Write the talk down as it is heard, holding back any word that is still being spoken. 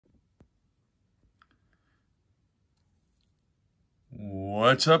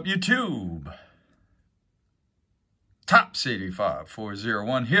What's up, YouTube?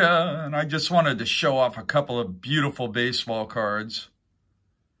 Tops85401 here, and I just wanted to show off a couple of beautiful baseball cards.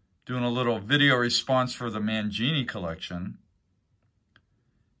 Doing a little video response for the Mangini collection.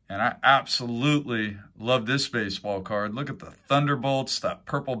 And I absolutely love this baseball card. Look at the Thunderbolts, that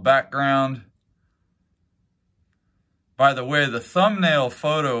purple background. By the way, the thumbnail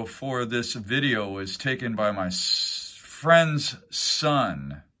photo for this video was taken by my friend's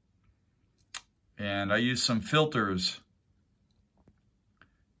son. And I used some filters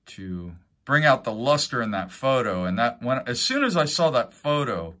to bring out the luster in that photo. And as soon as I saw that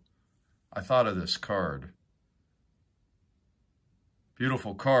photo, I thought of this card.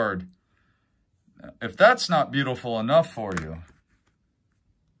 Beautiful card. If that's not beautiful enough for you,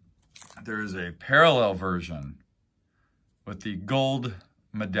 there is a parallel version with the gold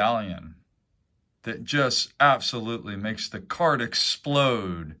medallion that just absolutely makes the card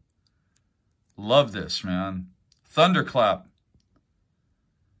explode. Love this, man. Thunderclap.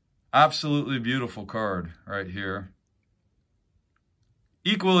 Absolutely beautiful card right here.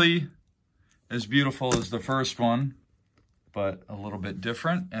 Equally as beautiful as the first one, but a little bit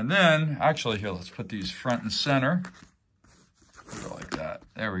different. And then, actually here, let's put these front and center. Put it like that.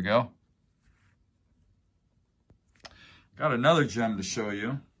 There we go. Got another gem to show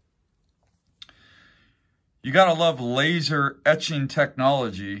you. You gotta love laser etching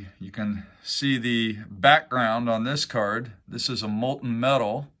technology. You can see the background on this card. This is a molten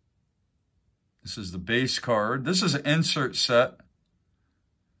metal. This is the base card. This is an insert set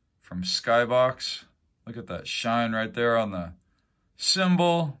from Skybox. Look at that shine right there on the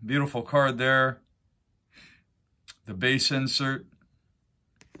symbol. Beautiful card there. The base insert.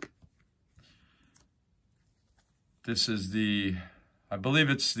 This is the, I believe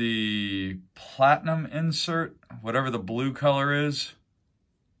it's the platinum insert, whatever the blue color is.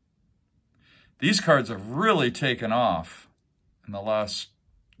 These cards have really taken off in the last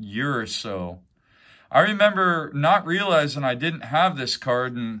year or so. I remember not realizing I didn't have this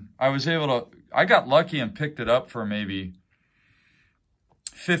card, and I got lucky and picked it up for maybe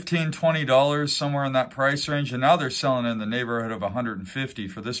 $15, $20, somewhere in that price range. And now they're selling in the neighborhood of $150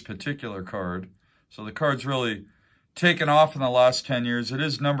 for this particular card. So the card's really taken off in the last 10 years. It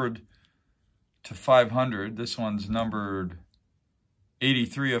is numbered to 500. This one's numbered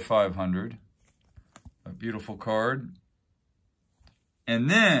 83 of 500. A beautiful card. And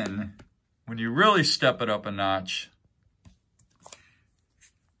then, when you really step it up a notch,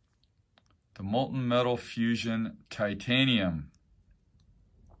 the Molten Metal Fusion Titanium.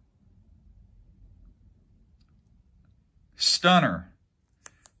 Stunner.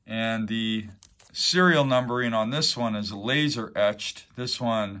 And the serial numbering on this one is laser etched. This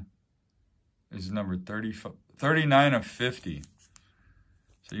one is numbered 39 of 50.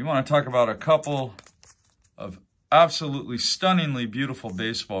 So you want to talk about a couple of absolutely stunningly beautiful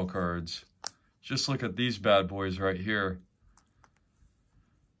baseball cards. Just look at these bad boys right here.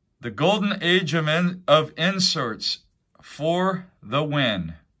 The golden age of inserts for the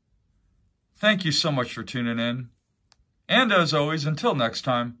win. Thank you so much for tuning in. And as always, until next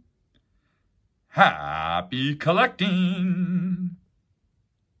time, happy collecting!